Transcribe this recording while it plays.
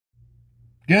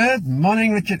Good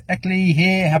morning, Richard Eckley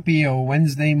here. Happy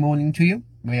Wednesday morning to you.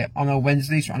 We're on a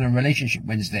Wednesday, so on a Relationship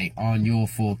Wednesday on your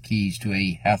 4 keys to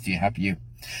a healthier, happy you.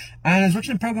 And I was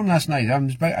watching a program last night. It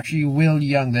was about actually Will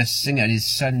Young, the singer, and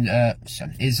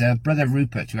his brother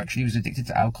Rupert, who actually was addicted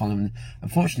to alcohol and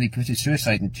unfortunately committed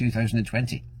suicide in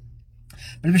 2020.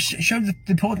 But it showed the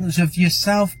importance of your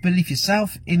self-belief, your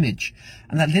self-image,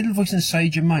 and that little voice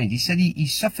inside your mind. He said he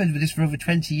suffered with this for over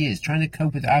 20 years, trying to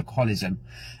cope with alcoholism,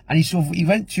 and he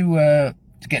went to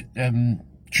get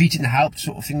treated and help,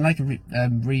 sort of thing, like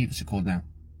what's it called now?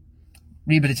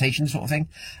 Rehabilitation sort of thing.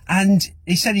 And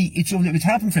he said it would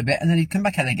help him for a bit, and then he'd come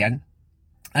back in again.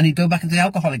 And he'd go back into the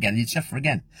alcohol again, he'd suffer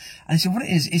again. And he said, what it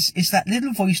is, it's that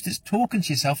little voice that's talking to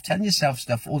yourself, telling yourself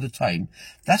stuff all the time.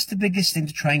 That's the biggest thing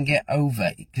to try and get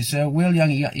over. Because Will Young,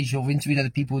 he sort of interviewed other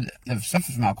people that have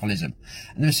suffered from alcoholism.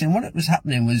 And they were saying what was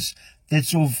happening was they'd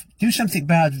sort of do something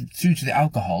bad through to the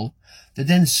alcohol, they'd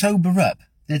then sober up,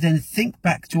 they'd then think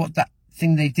back to what that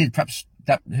thing they did, perhaps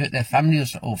that hurt their family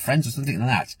or friends or something like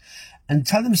that, and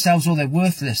tell themselves, oh, they're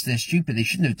worthless, they're stupid, they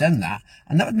shouldn't have done that,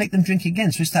 and that would make them drink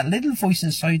again. So it's that little voice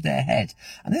inside their head,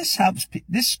 and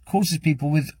this causes people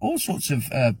with all sorts of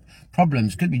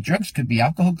problems. Could be drugs, could be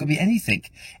alcohol, could be anything.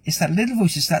 It's that little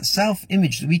voice, it's that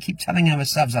self-image that we keep telling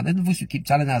ourselves, that little voice we keep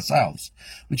telling ourselves,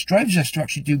 which drives us to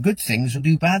actually do good things or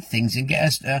do bad things and get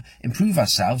us to improve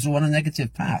ourselves or on a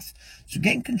negative path. So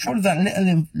getting control of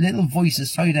that little voice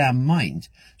inside our mind,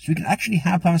 so we can actually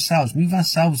help ourselves, move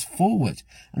ourselves forward.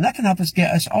 And that can help us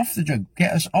get us off the drug,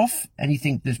 get us off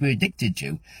anything that we're addicted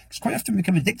to. Because quite often we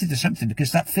become addicted to something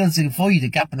because that fills a void, a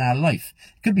gap in our life.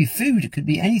 It could be food, it could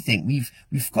be anything.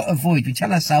 We've got a void, we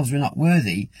tell ourselves we're not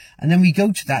worthy, and then we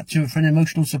go to that for an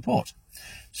emotional support.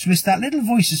 So it's that little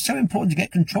voice. It's so important to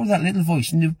get control of that little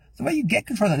voice. And the way you get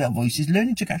control of that little voice is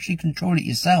learning to actually control it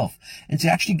yourself and to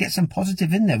actually get some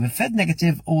positive in there. We're fed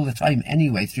negative all the time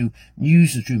anyway, through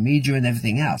news and through media and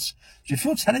everything else. So if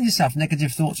you're telling yourself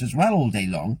negative thoughts as well all day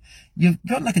long, you've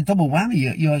got like a double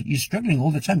whammy. You're struggling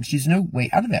all the time because there's no way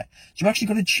out of it. So you've actually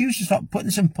got to choose to start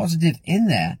putting some positive in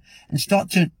there and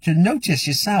start to notice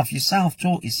yourself, your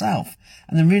self-talk yourself.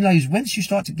 And then realize once you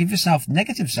start to give yourself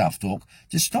negative self-talk,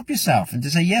 to stop yourself and to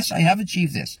say, yes, I have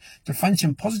achieved this. To find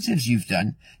some positives you've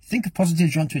done. Think of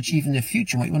positives you want to achieve in the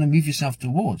future, what you want to move yourself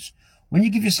towards. When you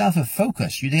give yourself a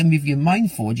focus, you then move your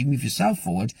mind forward, you move yourself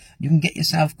forward, you can get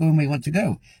yourself going where you want to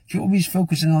go. If you're always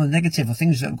focusing on the negative or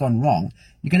things that have gone wrong,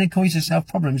 you're going to cause yourself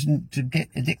problems and to get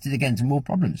addicted again to more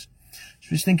problems. So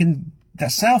just thinking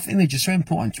that self-image is so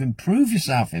important to improve your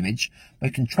self-image by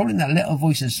controlling that little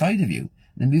voice inside of you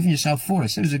and then moving yourself forward.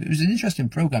 So it was an interesting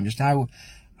program, just how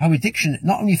addiction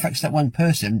not only affects that one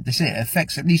person, they say it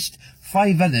affects at least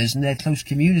 5 others in their close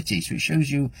community. So it shows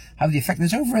you how the effect.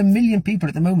 There's over 1 million people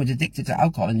at the moment addicted to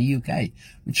alcohol in the UK,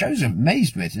 which I was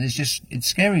amazed with. And it's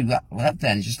scary that up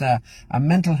there. It's just our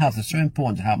mental health is so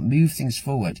important to help move things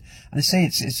forward. And they say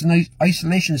it's an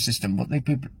isolation system. What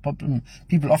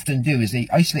people often do is they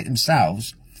isolate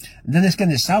themselves. And then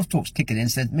they're self-talk's kicking in,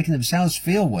 so they're making themselves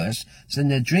feel worse. So then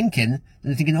they're drinking, and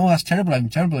they're thinking, oh, that's terrible, I'm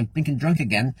terrible, I'm thinking drunk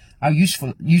again. How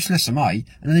useless am I?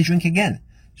 And then they drink again.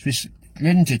 So it's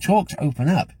learning to talk, to open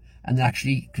up, and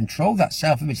actually control that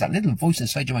self-image. That little voice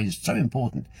inside your mind is so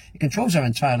important. It controls our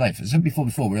entire life. As I said before,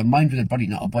 we're a mind with a body,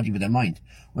 not a body with a mind.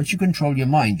 Once you control your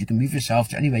mind, you can move yourself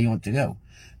to anywhere you want to go.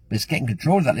 But it's getting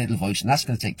control of that little voice, and that's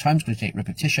going to take time, it's going to take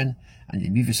repetition, and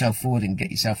you move yourself forward and get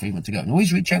yourself where you want to go. And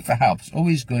always reach out for help. It's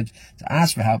always good to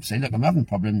ask for help. Say, look, I'm having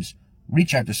problems.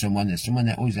 Reach out to someone. There's someone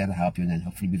there always there to help you, and then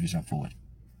hopefully move yourself forward.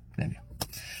 There we go.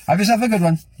 Have yourself a good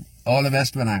one. All the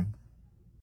best for now.